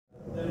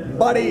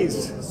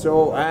buddies?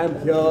 So I am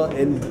here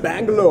in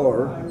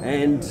Bangalore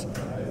and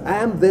I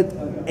am with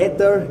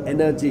Ather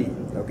Energy.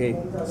 Okay,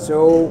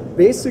 so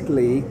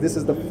basically this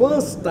is the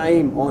first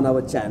time on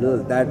our channel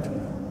that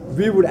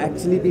we would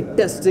actually be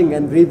testing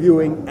and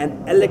reviewing an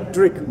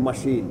electric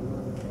machine.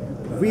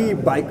 We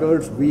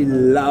bikers, we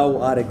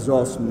love our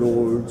exhaust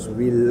notes,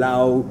 we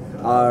love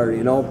our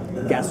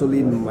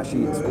gasoline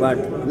machines, but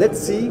let's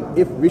see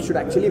if we should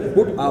actually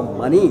put our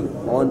money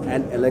on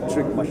an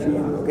electric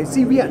machine. Okay,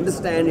 see, we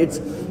understand it's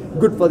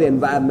good for the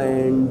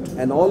environment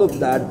and all of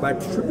that,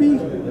 but should we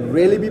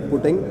really be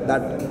putting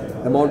that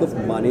amount of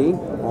money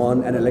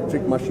on an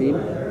electric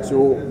machine? So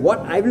what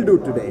I will do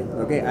today,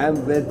 okay, I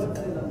am with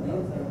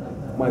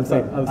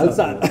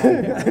Alsar.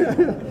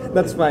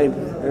 That's fine.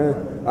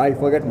 I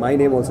forget my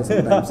name also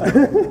sometimes.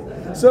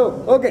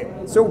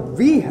 So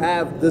we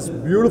have this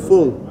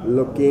beautiful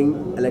looking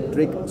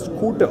electric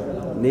scooter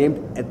named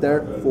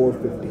Ather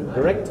 450,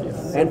 correct?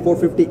 Yes. And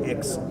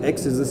 450X.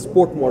 X is a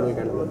sport model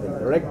kind of a thing,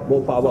 correct?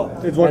 More power.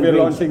 It's what we're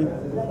launching.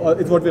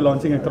 It's what we're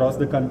launching across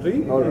the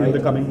country in the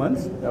coming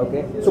months.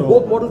 Okay. So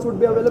both models would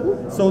be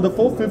available? So the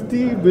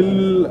 450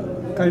 will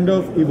kind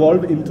of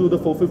evolve into the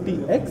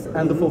 450X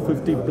and the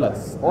 450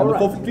 Plus. And the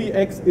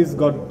 450X is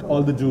got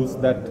all the juice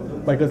that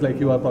bikers like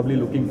you are probably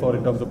looking for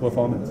in terms of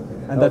performance,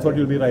 and that's what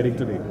you'll be riding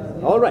today.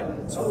 All right.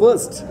 So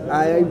first,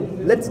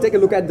 let's take a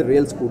look at the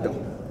real scooter.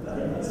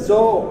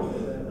 So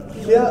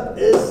here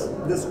is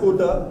the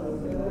scooter.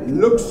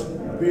 Looks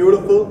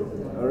beautiful.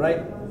 All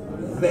right.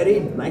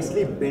 Very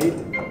nicely built.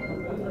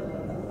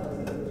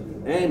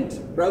 And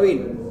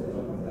Praveen,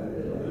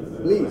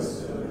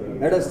 please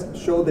let us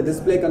show the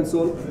display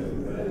console.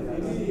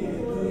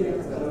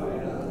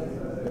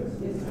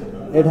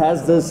 It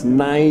has this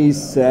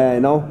nice,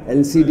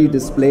 LCD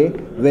display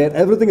where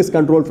everything is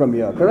controlled from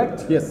here,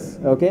 correct? Yes.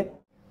 Okay.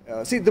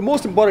 See, the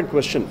most important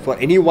question for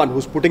anyone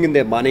who's putting in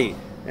their money,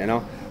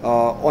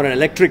 on an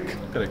electric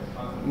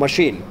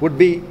machine would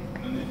be,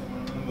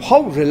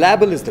 how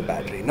reliable is the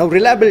battery? Now,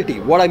 reliability,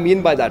 what I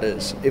mean by that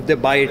is, if they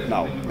buy it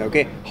now,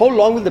 okay, how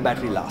long will the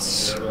battery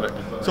last? Right.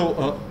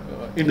 So,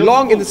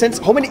 long in the sense,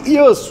 how many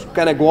years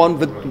can I go on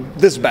with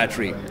this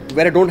battery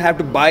where I don't have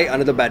to buy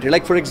another battery?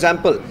 Like for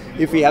example,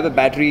 if we have a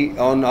battery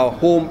on our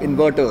home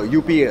inverter,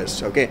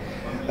 UPS, okay,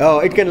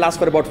 it can last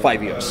for about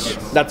 5 years.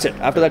 Yes. That's it.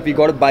 After that, we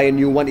got to buy a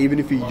new one, even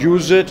if we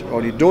use it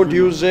or you don't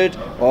use it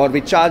or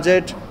we charge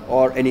it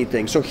or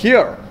anything. So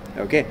here,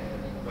 okay,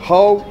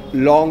 how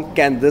long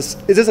can this,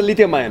 is this a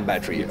lithium ion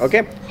battery? Yes.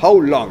 Okay, how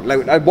long?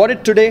 Like I bought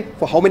it today,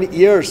 for how many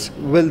years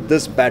will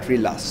this battery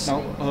last?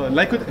 Now,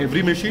 like with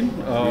every machine,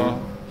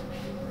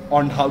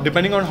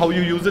 depending on how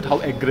you use it, how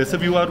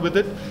aggressive you are with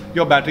it,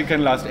 your battery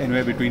can last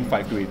anywhere between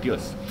 5 to 8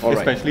 years. All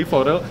especially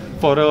for a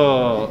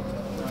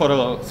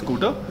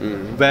scooter,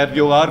 where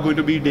you are going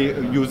to be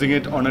using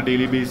it on a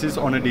daily basis,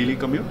 on a daily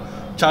commute.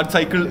 Charge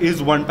cycle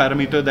is one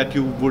parameter that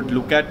you would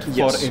look at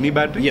for any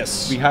battery.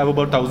 Yes. We have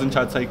about 1,000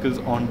 charge cycles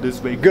on this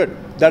vehicle. Good.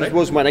 That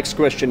was my next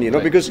question,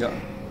 because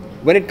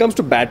when it comes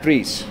to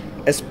batteries,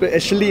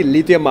 especially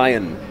lithium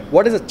ion,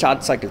 what is a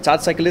charge cycle?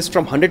 Charge cycle is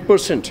from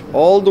 100%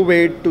 all the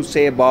way to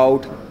say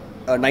about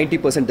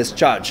 90%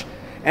 discharge.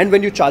 And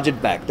when you charge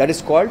it back, that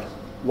is called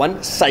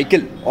one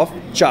cycle of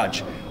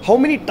charge. How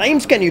many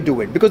times can you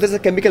do it? Because there's a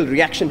chemical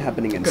reaction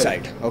happening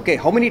inside. Okay.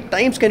 How many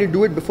times can you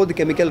do it before the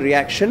chemical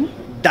reaction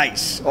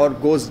dies or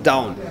goes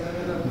down?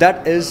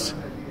 That is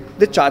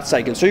the charge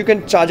cycle. So you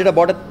can charge it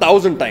about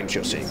 1,000 times,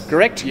 you're saying,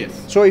 correct? Yes.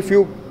 So if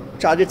you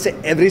charge it, say,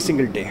 every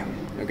single day,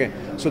 okay,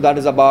 so that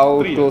is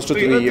about close to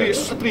 3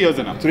 years. 3 years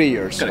enough. 3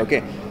 years, correct.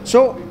 Okay.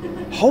 So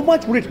how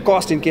much would it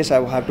cost in case I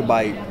have to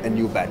buy a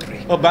new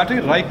battery? A battery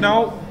right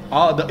now,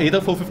 the Ather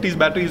 450's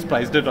battery is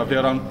priced at roughly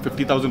around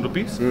 50,000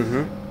 rupees.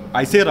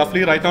 I say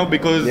roughly right now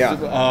because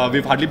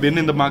we've hardly been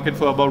in the market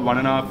for about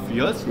 1.5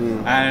 years,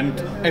 and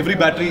every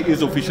battery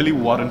is officially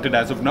warranted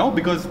as of now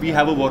because we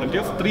have a warranty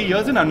of 3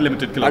 years and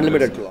unlimited kilometers.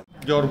 Unlimited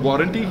kilometers. Your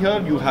warranty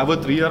here, you have a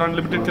 3-year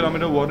unlimited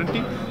kilometer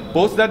warranty.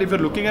 Post that, if you're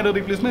looking at a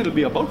replacement, it'll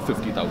be about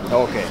 50,000.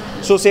 Okay.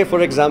 So say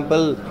for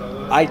example,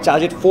 I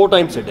charge it 4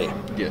 times a day.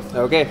 Yes.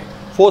 Okay.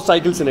 4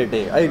 cycles in a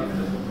day. I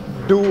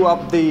do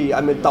up the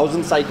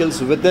 1,000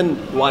 cycles within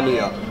 1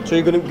 year. So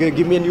you're going to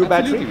give me a new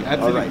battery?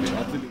 Absolutely. All right.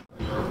 Absolutely.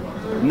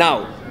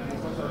 Now,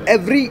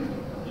 every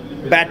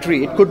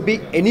battery, it could be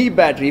any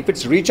battery, if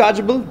it's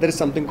rechargeable, there is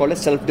something called a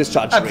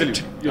self-discharge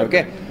rate. Yeah.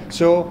 Okay.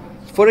 So,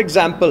 for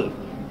example,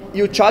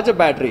 you charge a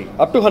battery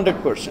up to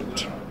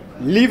 100%,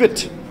 leave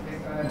it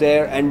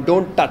there and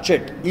don't touch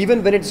it.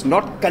 Even when it's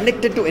not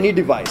connected to any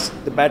device,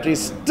 the battery is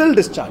still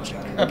discharging.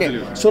 Okay.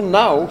 Absolutely. So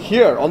now,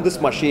 here on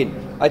this machine,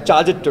 I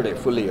charge it today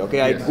fully. Okay.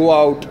 Yes. I go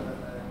out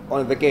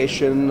on a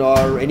vacation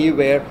or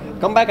anywhere,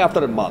 come back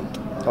after a month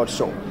or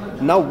so.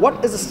 Now,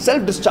 what is the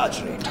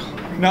self-discharge rate?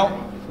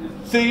 Now,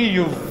 say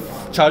you've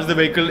charged the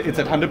vehicle, it's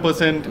at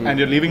 100% and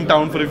you're leaving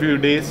town for a few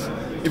days.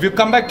 If you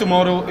come back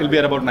tomorrow, it'll be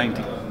at about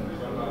 90.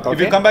 Okay. If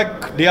you come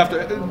back day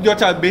after, your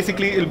charge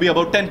basically it'll be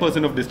about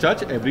 10% of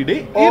discharge every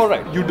day. All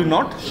right. You do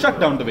not shut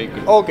down the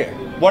vehicle. Okay.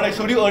 what I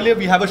showed you earlier,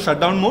 we have a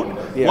shutdown mode.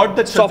 Yeah. What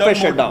the Software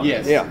shutdown mode, shutdown.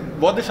 yes. Yeah.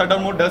 What the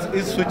shutdown mode does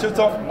is switches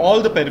off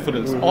all the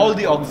peripherals, all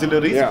the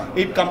auxiliaries. Yeah.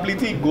 It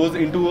completely goes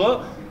into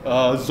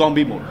a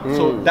zombie mode.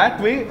 So that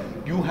way,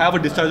 you have a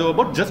discharge of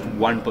about just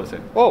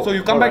 1%. Oh, so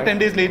you come back alright. 10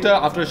 days later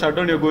after a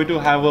shutdown, you're going to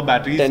have a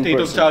battery state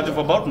of 10%. charge of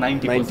about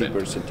 90%.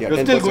 90%, yeah,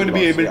 You're still 10% going to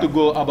be loss, able yeah. to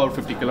go about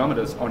 50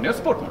 kilometers on your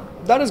sport mode.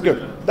 That is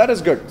good. That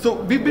is good. So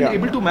we've been Yeah.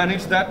 able to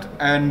manage that,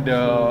 and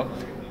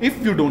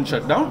if you don't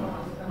shut down,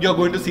 you're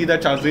going to see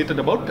that charge rate at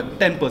about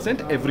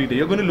 10% every day.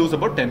 You're going to lose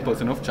about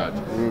 10% of charge.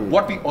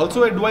 What we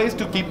also advise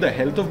to keep the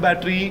health of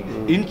battery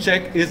in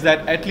check is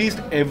that at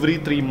least every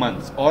 3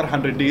 months or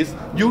 100 days,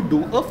 you do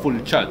a full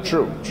charge.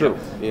 True.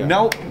 Yeah.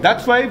 Now,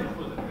 that's why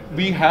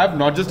we have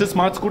not just a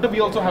smart scooter, we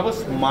also have a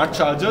smart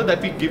charger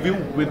that we give you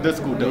with the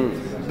scooter.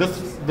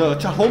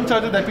 The home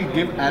charger that we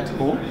give at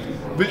home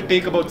will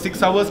take about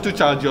 6 hours to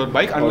charge your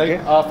bike, unlike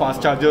Okay. our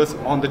fast chargers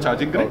on the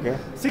charging grid. Okay.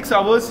 6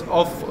 hours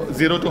of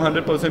 0 to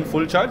 100%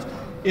 full charge.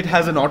 It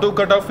has an auto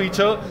cutoff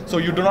feature, so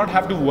you do not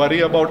have to worry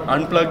about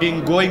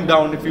unplugging, going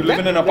down. If you live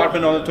in an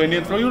apartment on the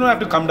 20th floor, you don't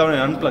have to come down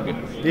and unplug it.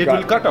 It Got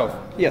will it. cut off.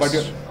 Yes.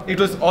 But it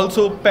was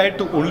also paired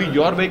to only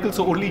your vehicle,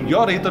 so only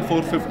your Ather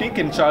 450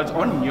 can charge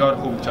on your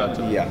home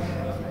charger. Yeah.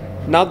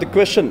 Now the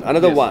question,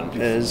 another Yes,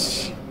 one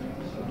is,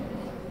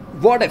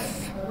 what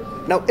if,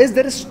 now is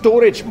there a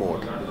storage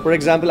mode? For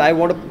example, I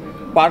want to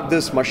park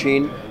this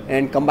machine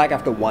and come back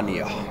after 1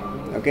 year.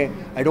 Okay,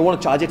 I don't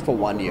want to charge it for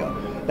 1 year.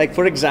 Like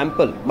for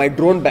example, my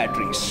drone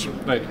batteries,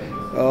 Right.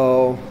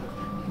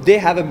 they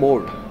have a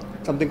mode,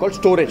 something called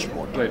storage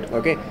mode. Right.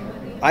 Okay,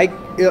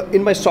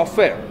 in my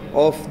software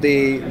of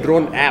the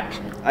drone app,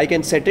 I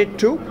can set it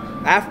to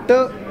after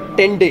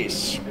 10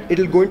 days, it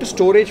will go into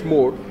storage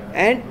mode,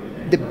 and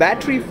the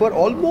battery for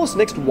almost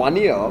next 1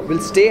 year will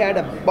stay at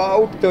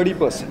about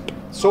 30%,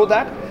 so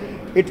that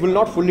it will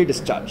not fully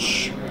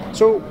discharge.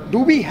 So do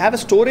we have a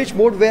storage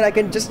mode where I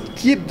can just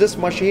keep this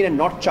machine and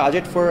not charge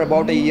it for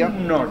about a year?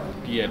 Not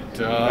yet,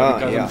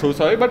 because yeah. I'm so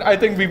sorry, but I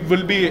think we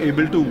will be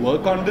able to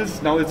work on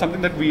this. Now it's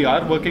something that we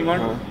are working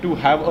on to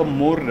have a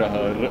more,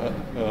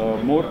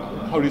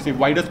 how do you say,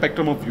 wider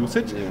spectrum of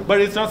usage. But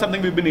it's not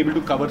something we've been able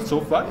to cover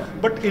so far.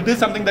 But it is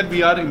something that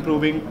we are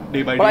improving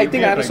day by day. But I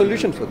think We I are have a trying to-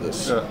 solution for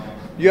this.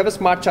 You have a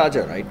smart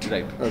charger, right?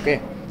 Right. Okay.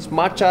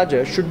 Smart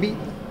charger should be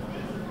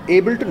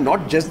able to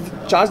not just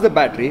charge the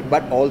battery,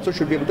 but also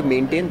should be able to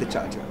maintain the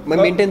charger,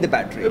 maintain the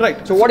battery.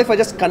 Right. So what if I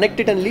just connect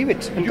it and leave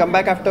it and come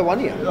back after 1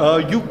 year?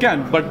 You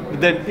can, but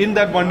then in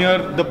that 1 year,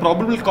 the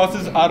probable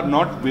causes are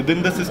not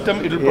within the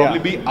system. It will probably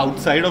be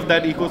outside of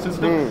that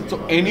ecosystem.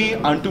 So any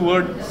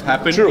untowards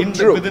happen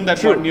within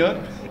that 1 year,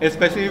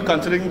 especially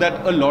considering that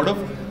a lot of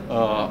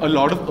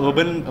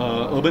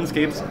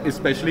urbanscapes,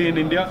 especially in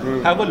India,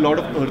 have a lot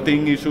of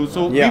earthing issues.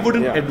 So we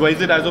wouldn't advise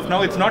it as of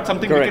now. It's not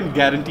something we can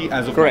guarantee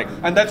as of now.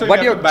 And that's why But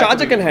we your have to back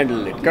charger away. can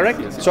handle it, correct?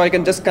 Yes. So I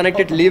can just connect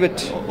it, leave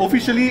it.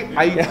 Officially,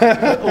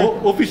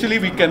 officially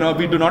we cannot.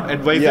 We do not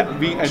advise it.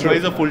 We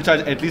advise a full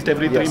charge at least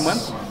every 3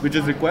 months, which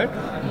is required.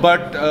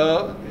 But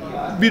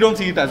we don't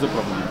see it as a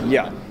problem.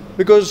 Yeah,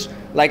 because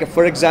like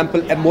for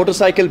example, a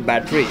motorcycle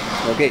battery.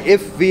 Okay,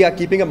 if we are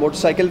keeping a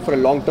motorcycle for a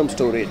long-term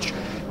storage,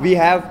 we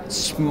have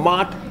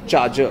smart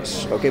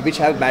chargers, okay, which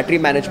have battery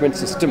management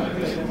system,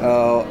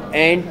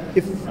 and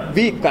if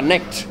we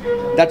connect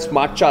that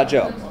smart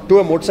charger to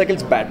a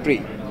motorcycle's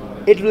battery,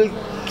 it will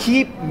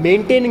keep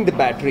maintaining the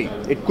battery.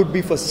 It could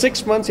be for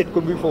 6 months, it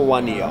could be for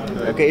 1 year.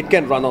 Okay, it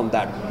can run on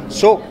that.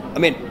 So, I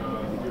mean,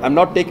 I'm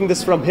not taking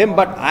this from him,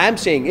 but I am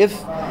saying if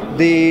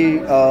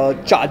the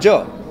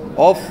charger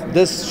of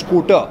this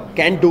scooter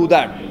can do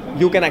that,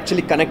 you can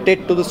actually connect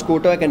it to the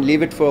scooter and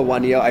leave it for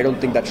 1 year. I don't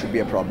think that should be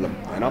a problem.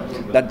 You know,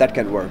 that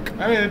can work.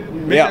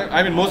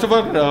 I mean, most of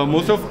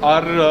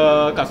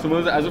our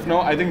customers as of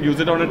now, I think, use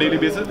it on a daily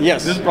basis.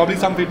 Yes. This is probably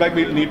some feedback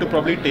we'll need to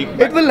probably take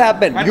back. It will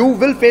happen. And You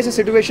will face a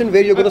situation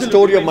where you're going to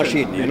store your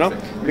Absolutely. machine, you know,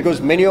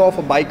 because many of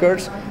our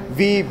bikers,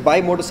 we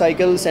buy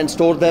motorcycles and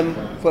store them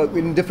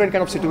in different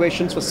kind of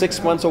situations for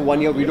 6 months or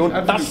 1 year. We don't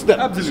touch them.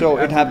 Absolutely. So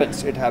it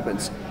happens. It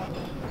happens.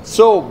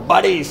 So,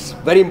 buddies,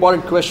 very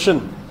important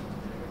question.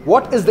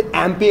 What is the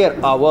ampere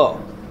hour,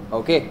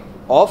 okay,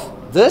 of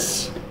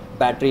this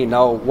battery?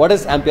 Now, what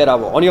is ampere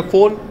hour? On your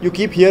phone, you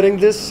keep hearing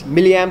this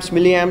milliamps,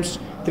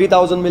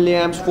 3000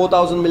 milliamps,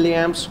 4000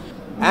 milliamps.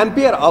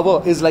 Ampere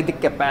hour is like the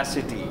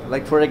capacity.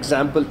 Like for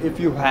example,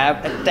 if you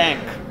have a tank,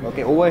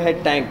 okay,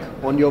 overhead tank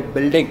on your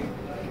building,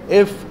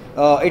 if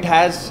it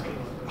has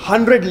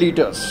 100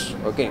 liters,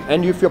 okay,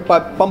 and if you're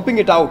pumping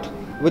it out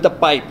with a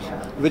pipe,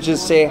 which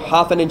is say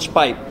half an inch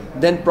pipe,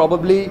 then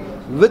probably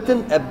within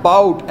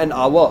about an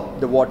hour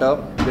the water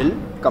will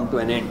come to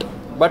an end.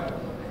 But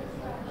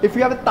if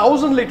you have a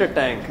 1000 liter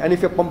tank and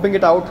if you're pumping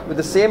it out with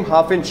the same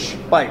half inch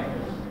pipe,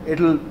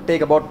 it'll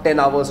take about 10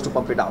 hours to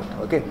pump it out.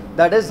 Okay,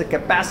 that is the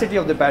capacity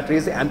of the battery,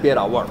 is the ampere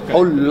hour. Okay.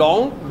 How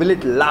long will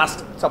it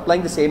last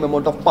supplying the same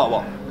amount of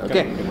power?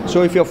 Okay,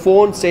 so if your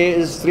phone say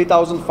is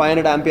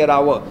 3500 ampere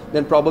hour,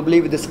 then probably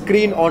with the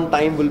screen on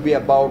time will be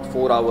about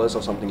 4 hours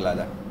or something like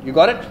that. You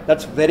got it?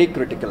 That's very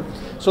critical.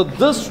 So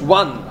this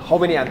one, how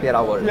many ampere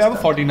hours? We have a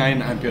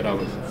 49 ampere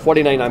hours.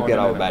 49 ampere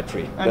hour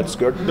battery. And that's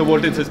good. The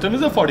voltage system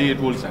is a 48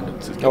 volt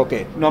standard system.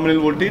 Okay. Nominal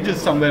voltage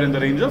is somewhere in the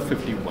range of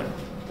 51.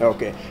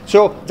 Okay.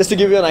 So just to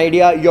give you an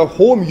idea, your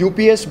home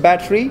UPS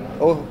battery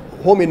or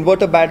home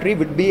inverter battery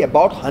would be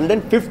about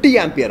 150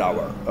 ampere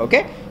hour.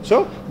 Okay.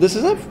 So this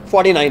is a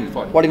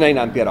 49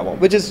 ampere hour,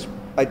 which is,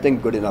 I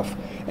think, good enough.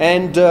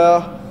 And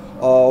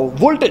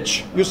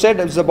voltage, you said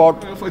it's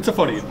about It's a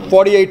 48.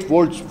 48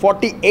 volts.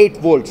 48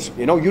 volts.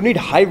 You know, you need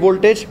high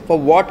voltage for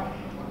what?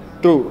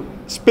 To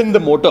spin the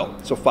motor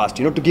so fast.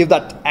 You know, to give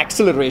that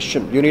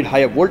acceleration, you need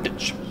higher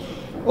voltage.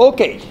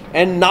 Okay.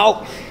 And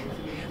now,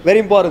 very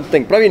important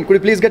thing. Praveen, could you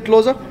please get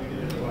closer?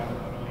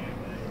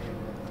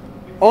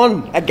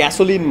 On a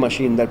gasoline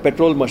machine, that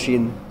petrol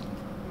machine,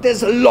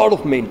 there's a lot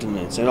of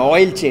maintenance and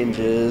oil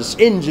changes,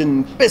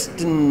 engine,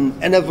 piston,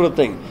 and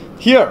everything.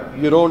 Here,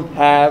 you don't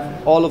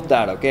have all of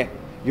that, okay?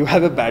 You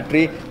have a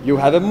battery, you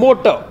have a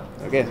motor,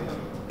 okay?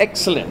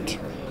 Excellent.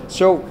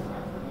 So,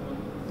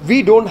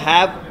 we don't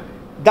have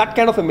that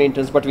kind of a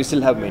maintenance, but we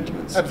still have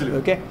maintenance. Absolutely.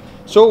 Okay?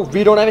 So,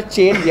 we don't have a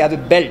chain, we have a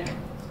belt.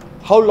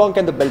 How long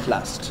can the belt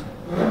last?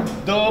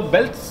 The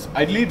belt's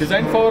ideally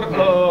designed for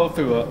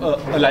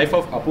a life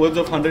of upwards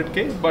of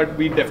 100k, but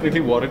we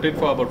definitely warranted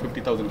for about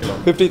 50,000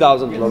 kilometers.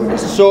 50,000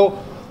 kilometers.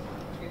 So,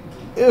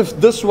 if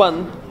this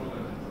one,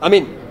 I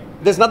mean,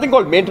 there's nothing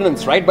called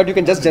maintenance, right? But you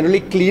can just generally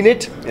clean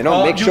it, you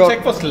know, make you sure.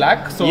 check for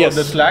slack. So Yes.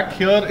 the slack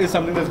here is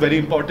something that's very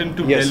important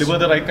to Yes. deliver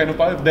the right kind of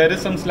power. If there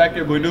is some slack,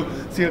 you're going to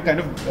see a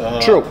kind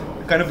of True.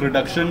 kind of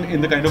reduction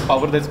in the kind of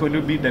power that's going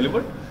to be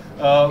delivered.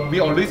 We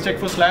always check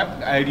for slack.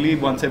 Ideally,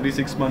 once every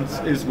 6 months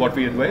is what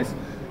we advise.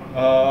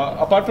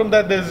 Apart from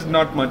that, there's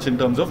not much in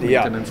terms of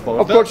maintenance for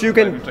Of the course, you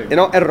can, driving train. you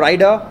know, a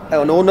rider,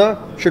 an owner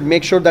should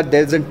make sure that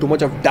there isn't too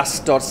much of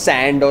dust or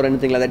sand or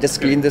anything like that.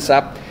 Just clean this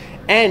up.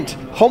 And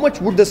how much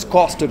would this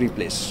cost to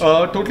replace?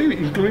 Totally,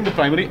 including the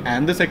primary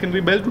and the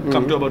secondary belt, would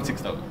come to about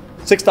 6,000.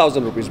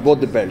 6,000 rupees, both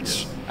the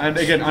belts. And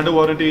again, under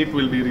warranty, it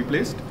will be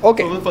replaced.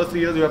 Okay. So for the first 3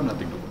 years, you have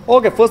nothing to do.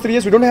 Okay, first 3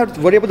 years, we don't have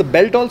to worry about the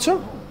belt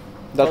also?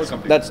 all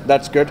complete.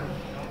 That's good.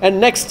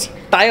 And next,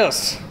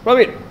 tires.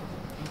 Praveen.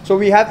 So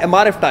we have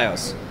MRF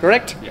tires,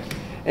 correct? Yes.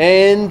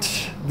 And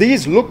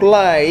these look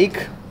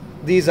like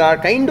these are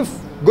kind of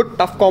good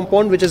tough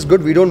compound, which is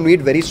good. We don't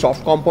need very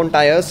soft compound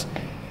tires.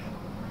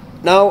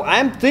 Now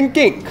I'm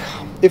thinking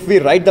if we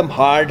ride them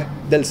hard,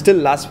 they'll still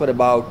last for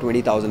about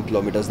 20,000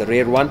 kilometers. The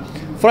rear one,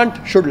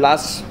 front should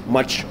last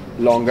much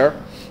longer.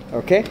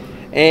 Okay,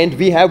 and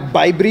we have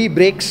Bibri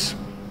brakes,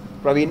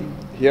 Praveen,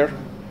 here.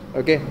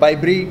 Okay,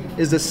 Bibri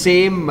is the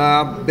same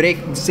brake,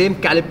 same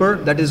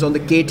caliper that is on the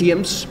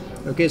KTM's.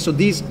 Okay, so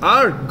these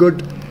are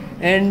good.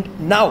 And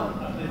now,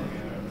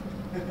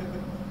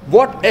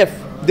 what if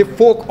the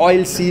fork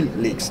oil seal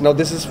leaks? Now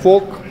this is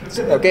fork,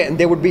 okay, and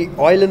there would be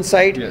oil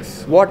inside.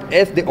 Yes. What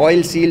if the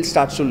oil seal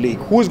starts to leak?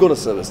 Who's going to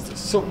service this?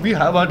 So we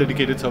have our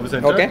dedicated service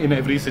center Okay. in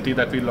every city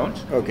that we launch.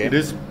 Okay. It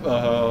is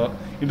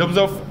in terms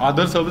of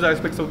other service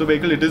aspects of the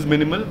vehicle, it is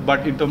minimal,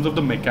 but in terms of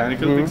the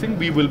mechanical fixing,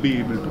 we will be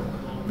able to.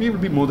 We will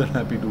be more than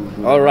happy to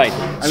do. All right.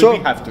 I mean, So we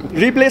have to.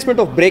 replacement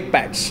of brake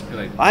pads.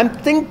 Right. I'm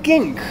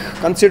thinking,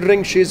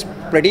 considering she's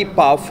pretty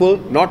powerful,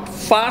 not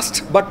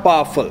fast but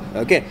powerful.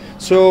 Okay.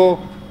 So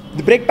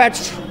the brake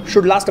pads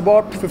should last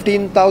about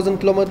 15,000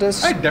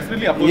 kilometers. I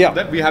definitely oppose Yeah.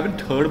 that. We haven't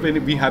heard of any.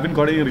 We haven't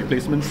got any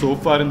replacements so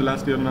far in the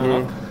last year and a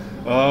half.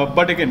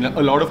 But again,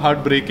 a lot of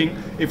hard braking.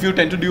 If you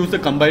tend to use the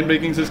combined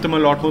braking system a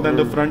lot more than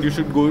the front,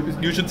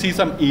 you should see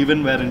some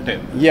even wear and tear.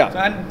 Yeah. So,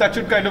 and that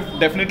should kind of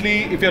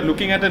definitely, if you're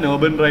looking at an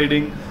urban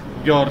riding,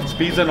 your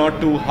speeds are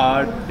not too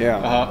hard.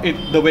 Yeah.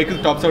 The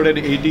vehicle tops out at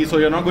 80, so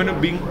you're not going to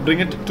bring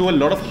it to a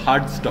lot of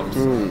hard stops.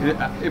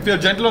 If you're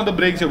gentle on the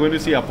brakes, you're going to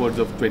see upwards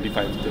of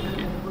 25 to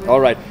 30.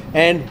 All right.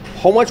 And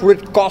how much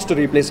would it cost to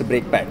replace a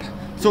brake pad?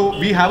 So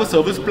we have a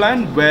service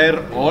plan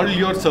where all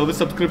your service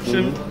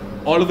subscription,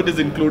 all of it is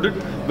included,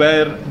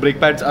 where brake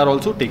pads are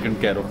also taken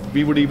care of.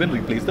 We would even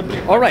replace the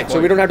brake All right. pads So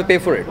for we you. don't have to pay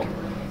for it.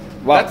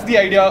 Wow. That's the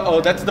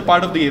idea. That's the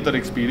part of the Ather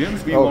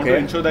experience. We want to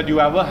Okay. ensure that you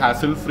have a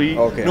hassle-free,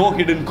 Okay. no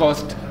hidden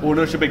cost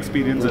ownership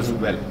experience as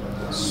well.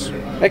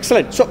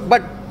 Excellent. So,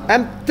 but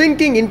I'm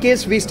thinking in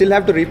case we still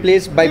have to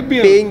replace by It'd be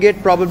a paying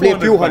it probably a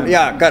few 400 hundred.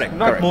 Yeah, correct.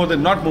 Not correct.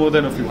 more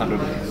than a few hundred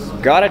rupees.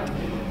 Got it.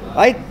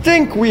 I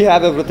think we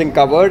have everything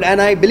covered, and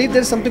I believe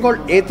there's something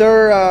called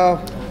Ather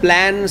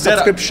plan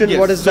subscription. Yes,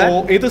 What is that?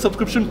 So Ather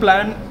subscription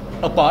plan,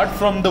 apart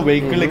from the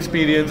vehicle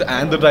experience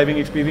and the driving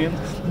experience,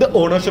 the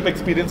ownership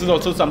experience is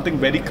also something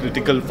very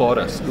critical for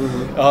us.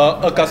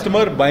 A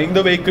customer buying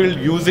the vehicle,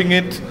 using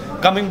it,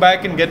 coming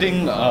back and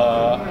getting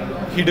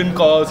hidden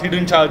costs,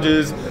 hidden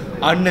charges,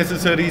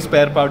 unnecessary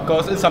spare part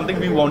costs is something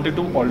we wanted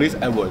to always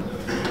avoid.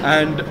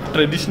 And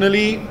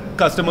traditionally,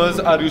 customers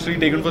are usually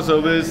taken for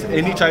service.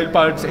 Any child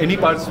parts, any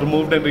parts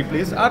removed and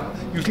replaced are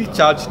usually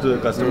charged to the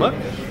customer.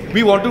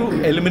 We want to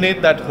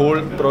eliminate that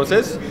whole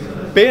process.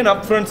 Pay an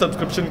upfront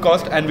subscription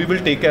cost, and we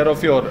will take care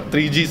of your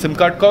 3G SIM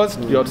card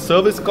cost, your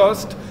service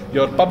cost,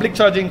 your public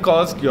charging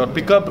cost, your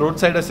pickup,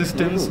 roadside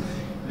assistance,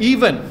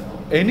 even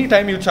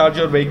anytime you charge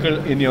your vehicle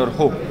in your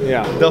home,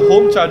 the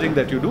home charging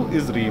that you do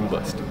is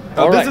reimbursed.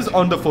 Now, this is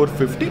on the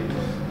 450.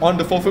 On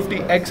the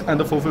 450X and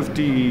the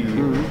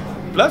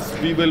 450 Plus,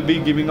 we will be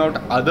giving out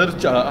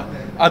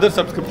other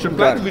subscription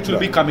plans which will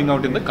be coming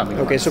out in the coming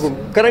months. So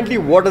currently,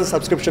 what does the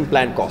subscription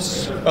plan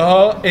cost?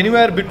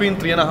 Anywhere between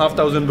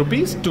 3,500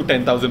 rupees to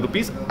 10,000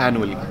 rupees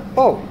annually.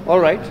 Oh, all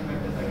right.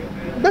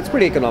 That's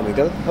pretty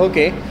economical.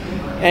 Okay.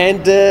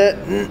 And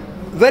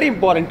very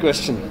important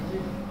question.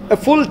 A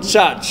full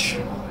charge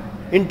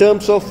in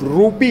terms of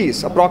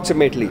rupees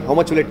approximately, how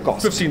much will it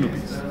cost? 15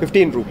 rupees.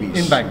 15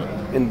 rupees. In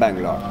Bangalore. In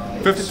Bangalore.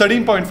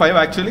 13.5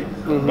 actually,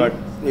 but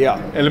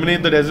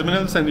eliminate the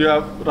decimals and you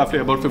have roughly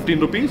about 15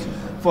 rupees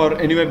for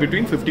anywhere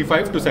between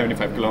 55 to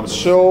 75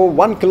 kilometers. So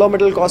 1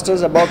 kilometer will cost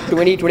us about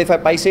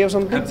 20-25 paise or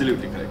something?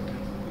 Absolutely correct.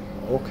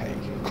 Okay,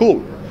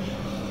 cool.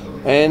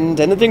 And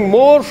anything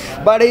more,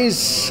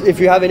 buddies? If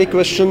you have any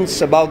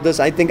questions about this,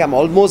 I think I'm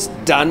almost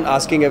done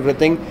asking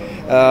everything.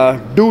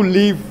 Do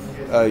leave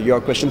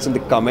your questions in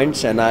the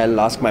comments and I'll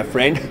ask my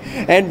friend.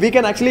 And we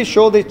can actually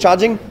show the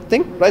charging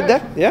thing right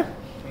there. Yeah?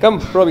 Come,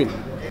 Praveen.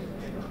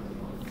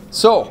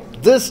 So,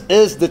 this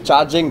is the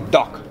charging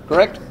dock,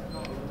 correct?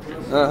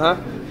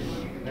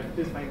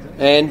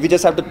 And we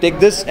just have to take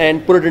this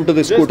and put it into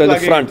the scooter in the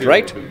front,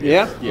 right?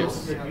 Yeah?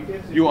 Yes.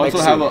 You also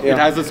have it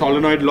has a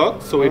solenoid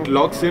lock, so it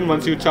locks in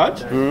once you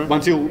charge.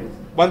 Once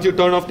you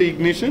turn off the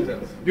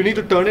ignition, you need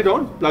to turn it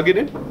on, plug it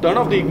in, turn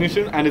off the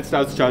ignition, and it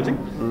starts charging.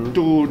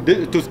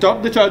 To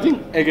stop the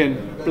charging, again,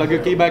 plug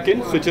your key back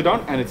in, switch it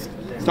on, and it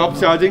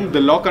stops charging.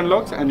 The lock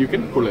unlocks, and you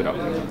can pull it out.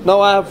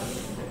 Now I have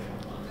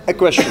a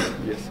question.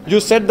 Yes. You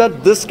said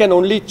that this can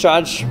only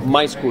charge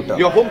my scooter.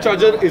 Your home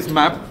charger is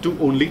mapped to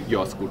only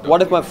your scooter.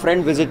 What if my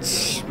friend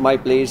visits my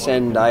place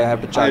and I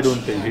have to charge? I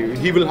don't think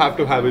he will have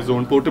to have his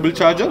own portable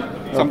charger,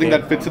 something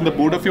that fits in the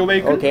boot of your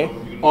vehicle. Okay.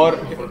 Or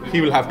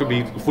he will have to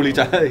be fully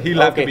charged.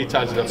 He'll have to be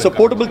charged up. So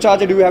portable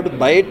charger, do we have to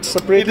buy it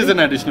separately? It is an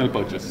additional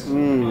purchase.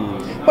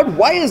 But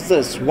why is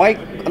this? Why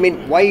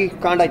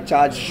can't I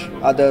charge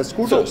other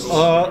scooters?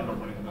 So,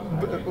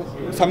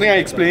 something I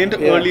explained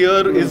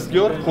earlier is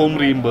your home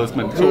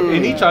reimbursement. So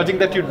any charging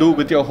that you do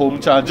with your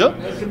home charger,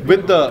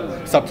 with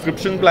the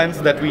subscription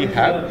plans that we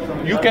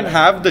have, you can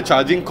have the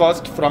charging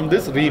cost from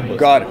this reimbursement.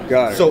 Got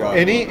it. So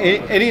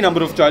any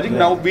number of charging.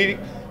 Now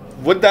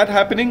with that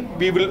happening,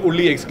 we will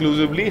only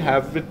exclusively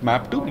have it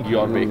mapped to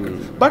your vehicle.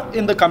 But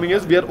in the coming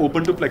years, we are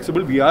open to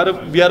flexible. We are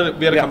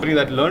a company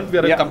that learns. We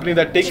are a company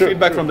that takes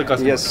feedback from the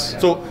customer. Yes.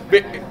 So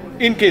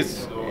in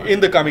case in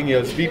the coming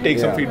years we take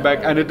some feedback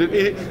and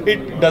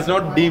it does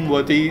not deem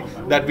worthy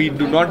that we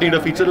do not need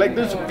a feature like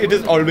this, it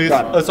is always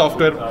a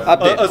software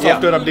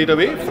update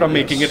away from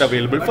making it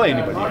available for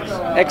anybody else.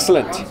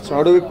 Excellent. So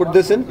how do we put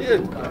this in?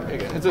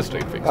 It's a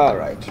straight fix. All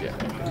right.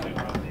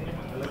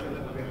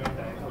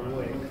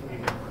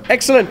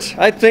 Excellent.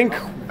 I think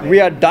we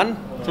are done.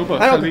 Super.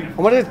 How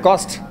much does it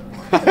cost?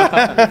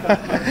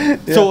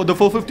 So the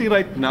 450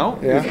 right now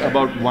is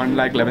about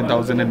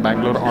 1,11,000 in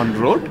Bangalore on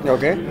road.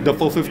 Okay. The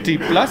 450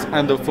 Plus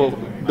and the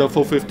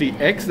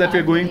 450X that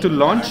we're going to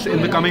launch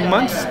in the coming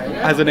months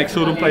has an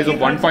ex-showroom price of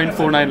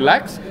 1.49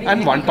 lakhs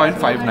and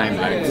 1.59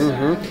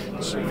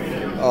 lakhs.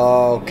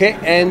 Okay.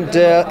 And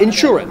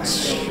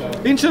insurance?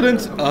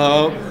 Insurance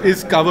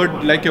is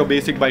covered like your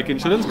basic bike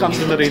insurance, comes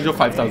in the range of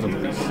 5,000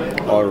 rupees.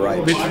 All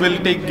right. Which will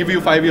give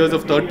you 5 years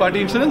of third-party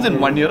insurance and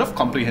 1 year of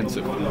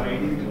comprehensive.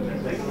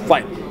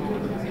 Fine.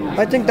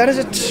 I think that is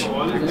it.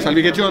 Shall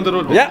we get you on the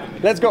road? Yeah,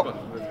 let's go.